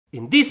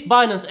In this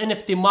Binance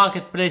NFT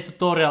marketplace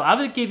tutorial, I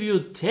will give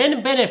you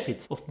 10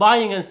 benefits of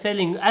buying and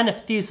selling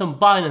NFTs on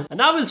Binance, and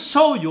I will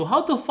show you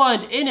how to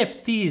find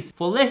NFTs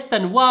for less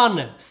than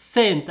 1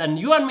 cent. And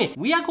you and me,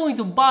 we are going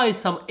to buy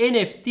some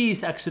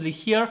NFTs actually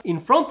here in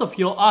front of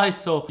your eyes,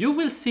 so you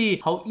will see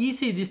how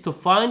easy it is to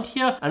find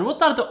here and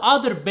what are the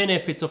other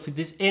benefits of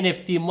this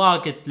NFT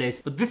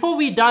marketplace. But before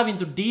we dive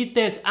into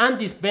details and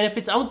these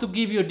benefits, I want to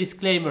give you a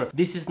disclaimer.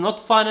 This is not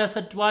finance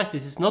advice,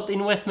 this is not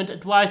investment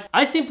advice.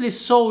 I simply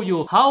show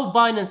you how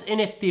Binance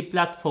NFT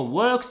platform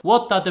works,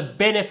 what are the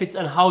benefits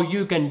and how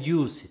you can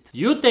use it.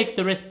 You take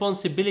the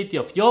responsibility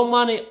of your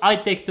money, I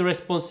take the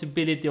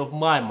responsibility of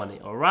my money,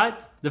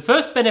 alright? The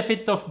first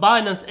benefit of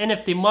Binance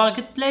NFT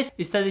marketplace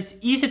is that it's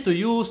easy to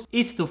use,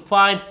 easy to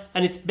find,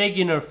 and it's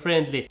beginner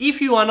friendly.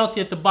 If you are not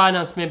yet a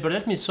Binance member,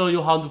 let me show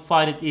you how to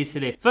find it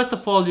easily. First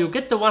of all, you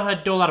get the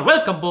 $100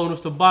 welcome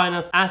bonus to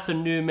Binance as a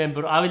new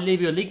member. I will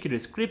leave you a link in the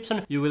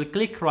description. You will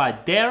click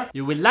right there.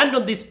 You will land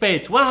on this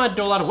page,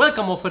 $100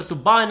 welcome offer to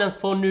Binance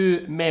for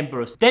new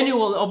members. Then you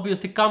will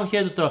obviously come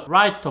here to the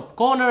right top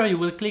corner. You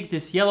will click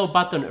this yellow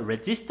button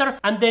register,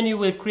 and then you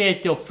will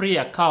create your free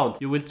account.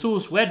 You will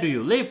choose where do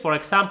you live. For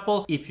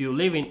example, if you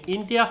live in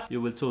India, you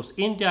will choose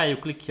India, you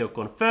click here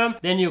confirm,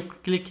 then you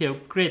click here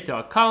create your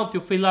account, you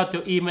fill out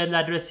your email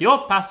address,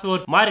 your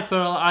password, my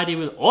referral ID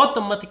will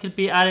automatically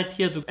be added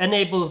here to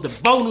enable the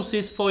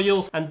bonuses for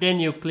you, and then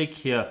you click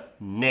here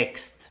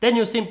next. Then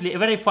you simply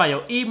verify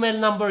your email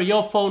number,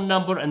 your phone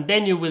number, and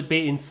then you will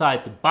be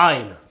inside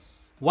Binance.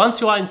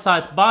 Once you are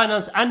inside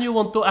Binance and you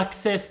want to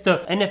access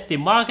the NFT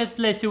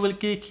marketplace, you will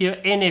click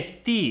here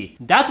NFT.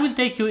 That will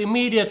take you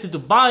immediately to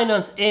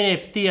Binance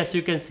NFT, as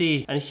you can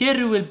see, and here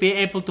you will be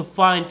able to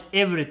find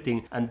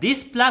everything. And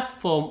this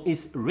platform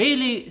is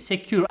really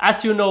secure.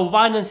 As you know,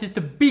 Binance is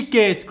the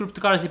biggest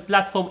cryptocurrency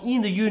platform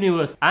in the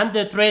universe, and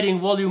the trading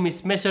volume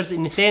is measured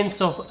in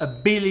tens of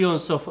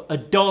billions of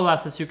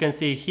dollars, as you can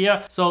see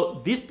here.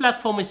 So this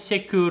platform is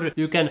secure.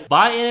 You can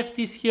buy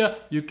NFTs here,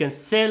 you can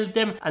sell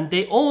them, and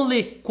they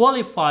only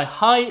qualify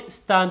high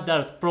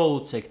standard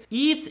projects.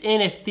 Each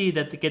NFT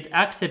that get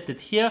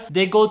accepted here,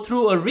 they go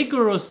through a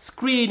rigorous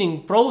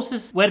screening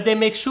process where they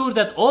make sure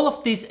that all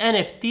of these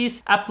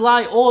NFTs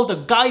apply all the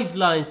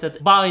guidelines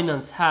that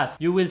Binance has.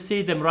 You will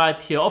see them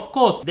right here. Of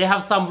course, they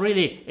have some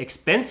really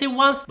expensive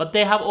ones, but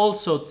they have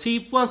also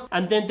cheap ones,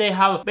 and then they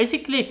have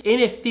basically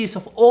NFTs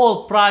of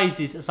all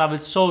prices, as I will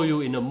show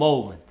you in a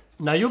moment.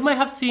 Now, you may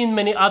have seen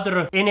many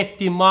other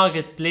NFT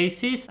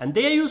marketplaces, and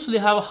they usually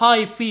have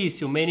high fees.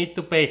 You may need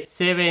to pay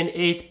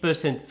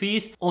 7-8%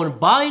 fees. On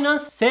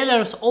Binance,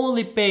 sellers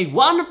only pay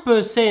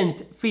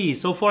 1% fee.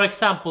 So for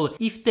example,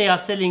 if they are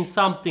selling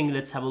something,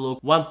 let's have a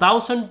look,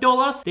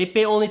 $1,000, they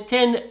pay only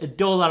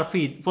 $10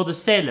 fee for the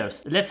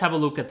sellers. Let's have a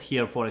look at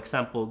here, for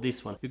example,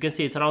 this one. You can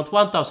see it's around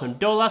 $1,000.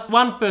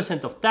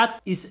 1% of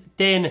that is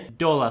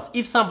 $10.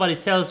 If somebody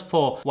sells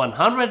for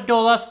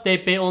 $100, they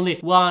pay only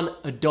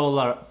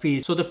 $1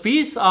 fee. So the fees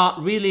are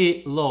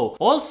really low.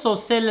 Also,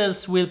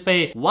 sellers will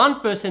pay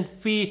 1%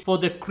 fee for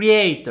the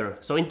creator.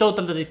 So in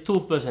total that is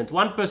 2%.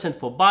 1%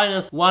 for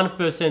Binance,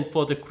 1%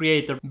 for the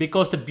creator.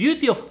 Because the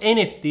beauty of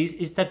NFTs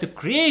is that the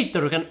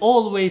creator can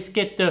always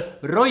get the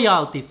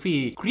royalty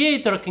fee.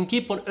 Creator can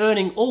keep on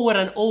earning over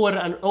and over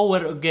and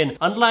over again.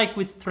 Unlike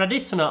with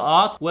traditional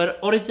art, where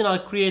original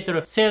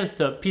creator sells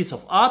the piece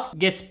of art,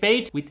 gets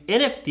paid, with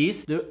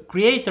NFTs, the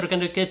creator can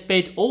get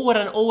paid over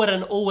and over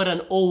and over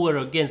and over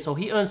again. So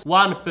he earns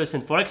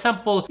 1%. For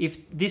example, if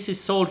this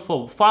is sold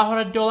for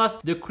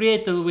 $500, the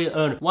creator will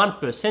earn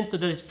 1%, so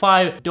that is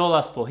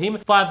 $5 for him,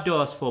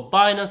 $5 for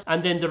Binance,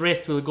 and then the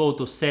rest will go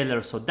to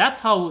sellers. So that's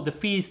how the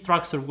fee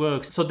structure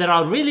works. So there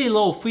are really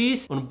low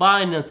fees on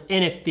Binance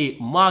NFT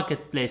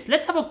marketplace.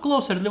 Let's have a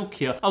closer look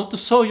here. I want to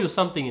show you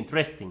something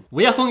interesting.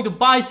 We are going to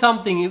buy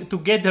something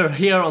together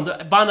here on the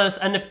Binance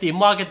NFT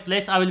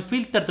marketplace. I will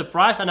filter the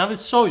price and I will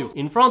show you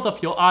in front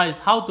of your eyes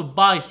how to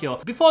buy here.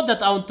 Before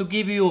that, I want to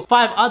give you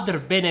 5 other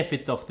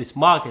benefits of this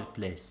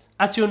marketplace.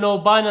 As you know,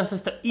 Binance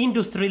has the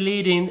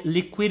industry-leading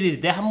liquidity.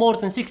 They have more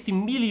than 60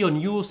 million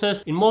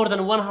users in more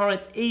than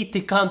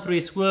 180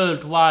 countries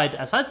worldwide.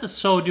 As I just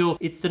showed you,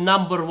 it's the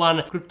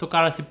 #1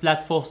 cryptocurrency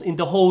platform in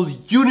the whole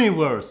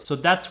universe. So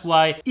that's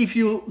why if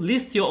you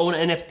list your own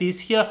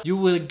NFTs here, you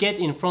will get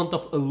in front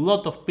of a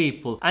lot of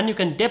people. And you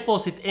can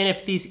deposit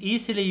NFTs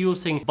easily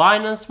using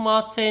Binance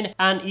Smart Chain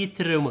and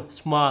Ethereum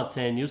Smart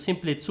Chain. You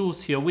simply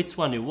choose here which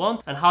one you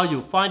want, and how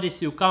you find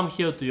this, you come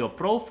here to your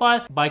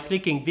profile by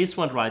clicking this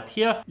one right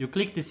here. You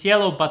click this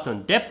yellow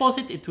button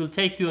deposit, it will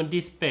take you on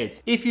this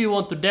page. If you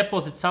want to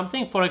deposit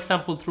something, for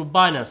example through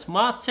Binance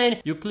Smart Chain,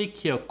 you click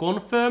here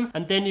confirm,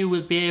 and then you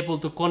will be able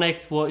to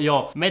connect for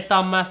your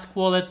MetaMask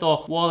wallet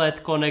or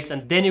Wallet Connect,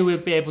 and then you will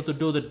be able to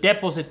do the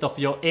deposit of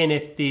your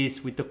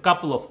NFTs with a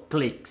couple of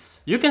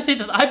clicks. You can see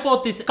that I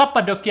bought this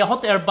Cappadocia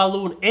hot air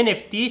balloon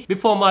NFT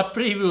before my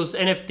previous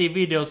NFT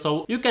video,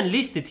 so you can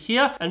list it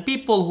here, and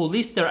people who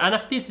list their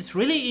NFTs, it's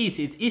really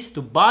easy. It's easy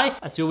to buy,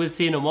 as you will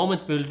see in a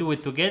moment, we'll do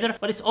it together,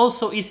 but it's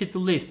also easy easy to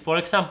list. For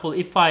example,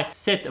 if I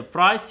set a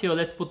price here,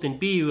 let's put in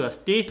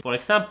BUSD, for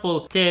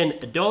example,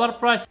 $10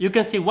 price, you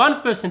can see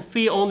 1%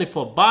 fee only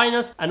for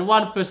Binance and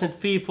 1%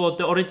 fee for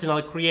the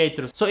original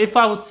creators. So if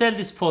I would sell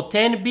this for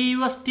 10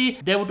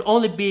 BUSD, there would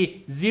only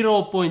be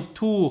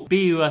 0.2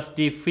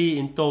 BUSD fee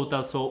in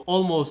total, so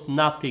almost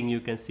nothing you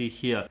can see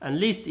here. And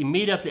list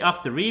immediately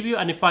after review,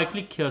 and if I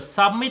click here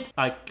submit,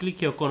 I click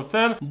here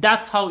confirm,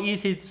 that's how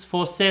easy it is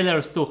for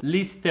sellers to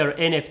list their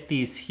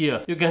NFTs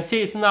here. You can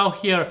see it's now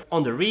here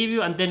on the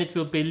review, and then it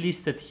will be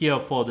listed here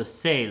for the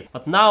sale.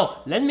 But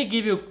now let me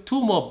give you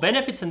 2 more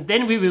benefits, and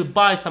then we will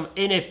buy some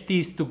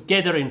NFTs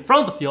together in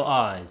front of your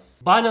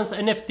eyes. Binance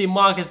NFT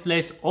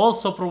marketplace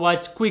also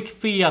provides quick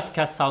fiat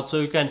cash out, so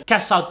you can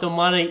cash out the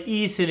money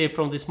easily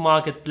from this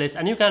marketplace,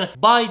 and you can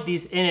buy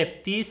these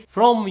NFTs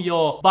from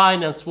your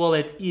Binance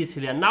wallet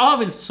easily. And now I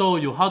will show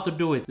you how to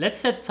do it. Let's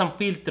set some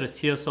filters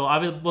here. So I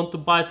will want to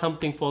buy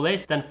something for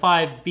less than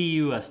 5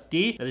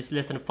 BUSD, that is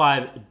less than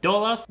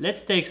 $5.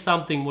 Let's take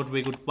something what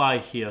we could buy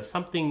here,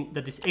 something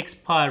that is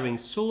expiring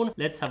soon.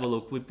 Let's have a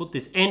look. We put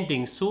this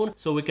ending soon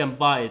so we can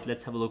buy it.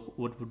 Let's have a look.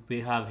 What would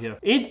we have here?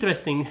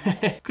 Interesting.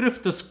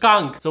 Crypto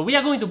skunk. So we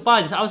are going to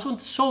buy this. I just want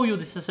to show you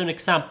this as an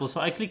example. So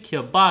I click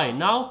here buy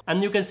now,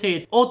 and you can see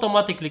it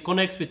automatically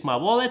connects with my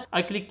wallet.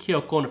 I click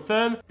here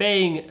confirm,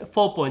 paying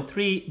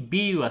 4.3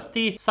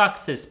 BUSD,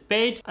 success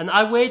paid, and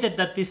I waited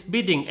that this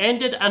bidding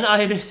ended and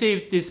I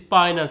received this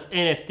Binance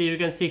NFT. You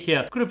can see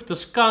here crypto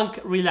skunk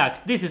relax.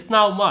 This is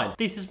now mine.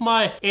 This is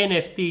my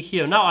NFT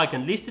here. Now I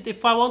can list it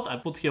if I want. I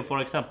put here for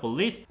example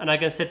list, and I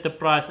can set the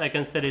price. I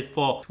can set it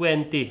for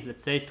 20,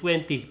 let's say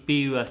 20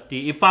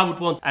 BUSD if I would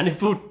want, and if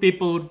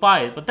people would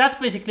buy it. But that's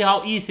basically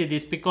how easy it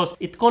is, because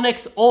it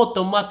connects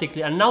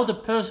automatically, and now the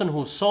person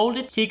who sold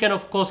it, he can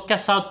of course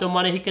cash out the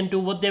money. He can do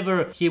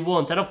whatever he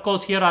wants. And of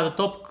course here are the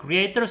top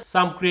creators.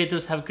 Some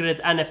creators have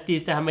created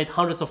NFTs, they have made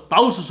hundreds of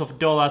thousands of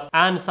dollars,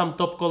 and some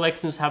top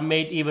collections have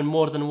made even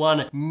more than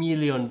 $1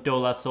 million.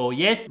 So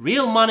yes,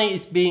 real money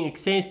is being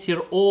exchanged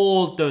here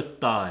all the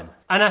time.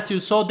 And as you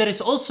saw, there is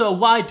also a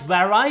wide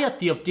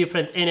variety of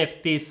different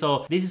NFTs.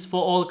 So this is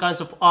for all kinds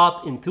of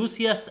art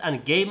enthusiasts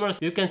and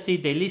gamers. You can see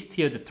they list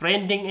here the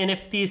trending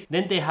NFTs.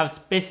 Then they have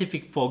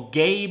specific for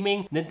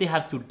gaming. Then they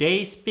have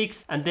today's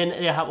picks. And then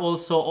they have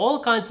also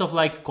all kinds of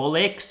like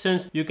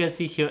collections. You can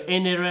see here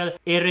NRL,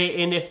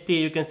 NFT.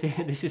 You can see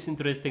this is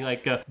interesting,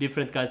 like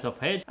different kinds of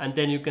heads. And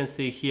then you can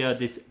see here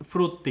this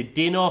fruity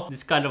dino,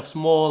 this kind of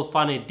small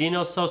funny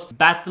dinosaurs,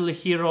 battle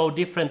hero,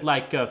 different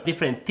like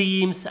different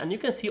themes. And you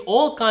can see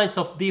all kinds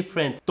of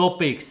different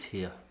topics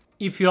here.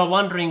 If you are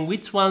wondering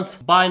which ones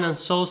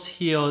Binance shows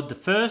here the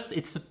first,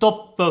 it's the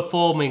top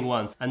performing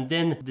ones, and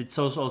then it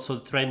shows also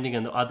the trending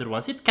and the other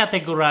ones. It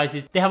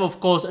categorizes. They have of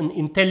course an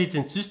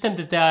intelligent system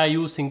that they are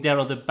using there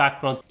on the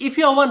background. If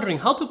you are wondering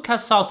how to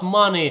cash out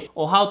money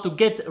or how to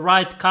get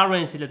right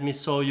currency, let me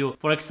show you.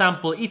 For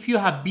example, if you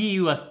have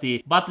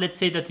BUSD, but let's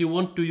say that you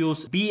want to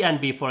use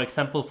BNB for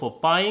example for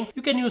buying,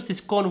 you can use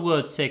this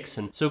convert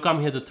section. So you come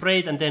here to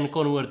trade and then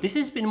convert. This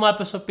is in my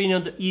personal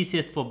opinion the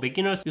easiest for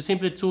beginners. You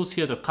simply choose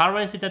here the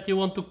currency that you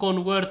want to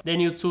convert,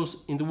 then you choose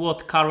into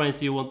what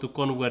currency you want to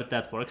convert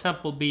that, for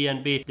example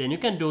BNB, then you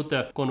can do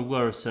the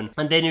conversion,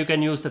 and then you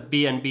can use that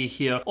BNB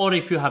here. Or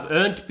if you have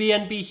earned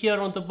BNB here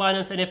on the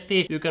Binance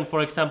NFT, you can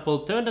for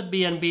example turn that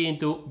BNB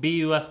into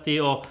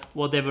BUSD or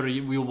whatever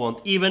you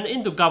want, even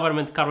into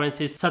government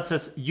currencies such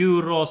as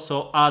euros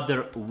or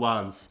other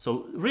ones.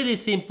 So really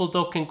simple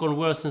token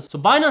conversions. So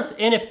Binance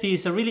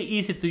NFTs are really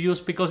easy to use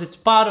because it's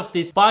part of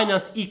this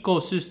Binance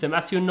ecosystem.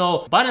 As you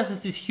know, Binance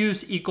has this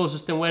huge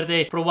ecosystem where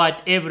they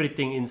provide everything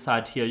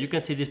inside here. You can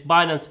see this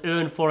Binance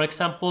Earn, for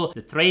example,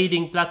 the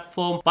trading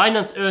platform.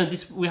 Binance Earn,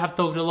 this we have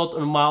talked a lot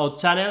on my own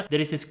channel. There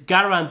is this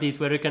guaranteed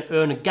where you can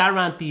earn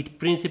guaranteed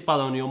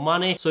principal on your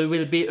money, so you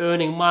will be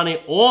earning money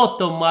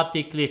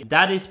automatically.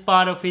 That is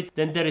part of it.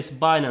 Then there is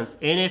Binance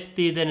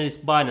NFT, then there is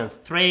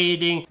Binance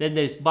Trading, then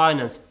there is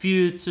Binance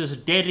Futures,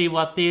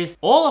 derivatives.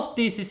 All of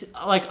this is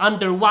like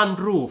under one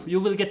roof. You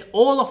will get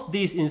all of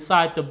these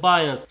inside the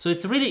Binance, so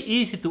it's really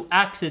easy to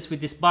access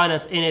with this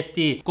Binance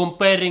NFT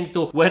comparing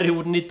to where you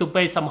would need to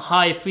pay some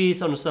high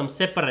fees on some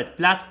separate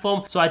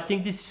platform. So I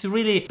think this is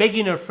really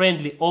beginner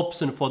friendly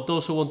option for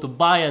those who want to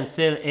buy and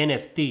sell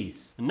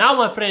NFTs. Now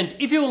my friend,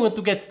 if you want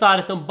to get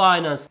started on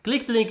Binance,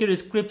 click the link in the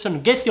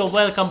description, get your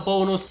welcome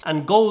bonus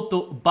and go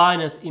to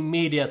Binance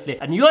immediately.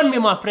 And you and me,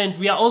 my friend,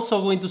 we are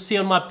also going to see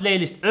on my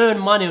playlist Earn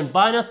Money on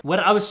Binance, where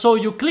I will show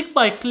you click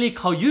by click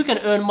how you can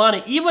earn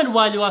money even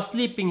while you are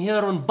sleeping here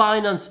on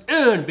Binance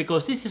Earn,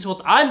 because this is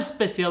what I'm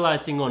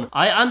specializing on.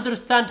 I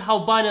understand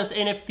how Binance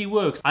NFT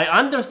works. I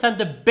understand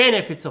the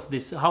benefits of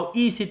this, how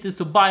easy it is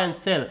to buy and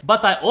sell,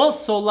 but I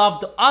also love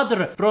the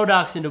other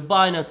products in the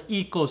Binance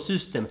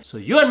ecosystem. So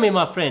you and me,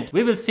 my friend,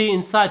 we will see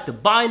inside the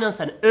Binance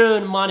and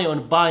Earn Money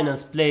on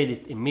Binance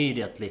playlist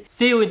immediately.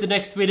 See you in the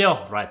next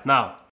video right now.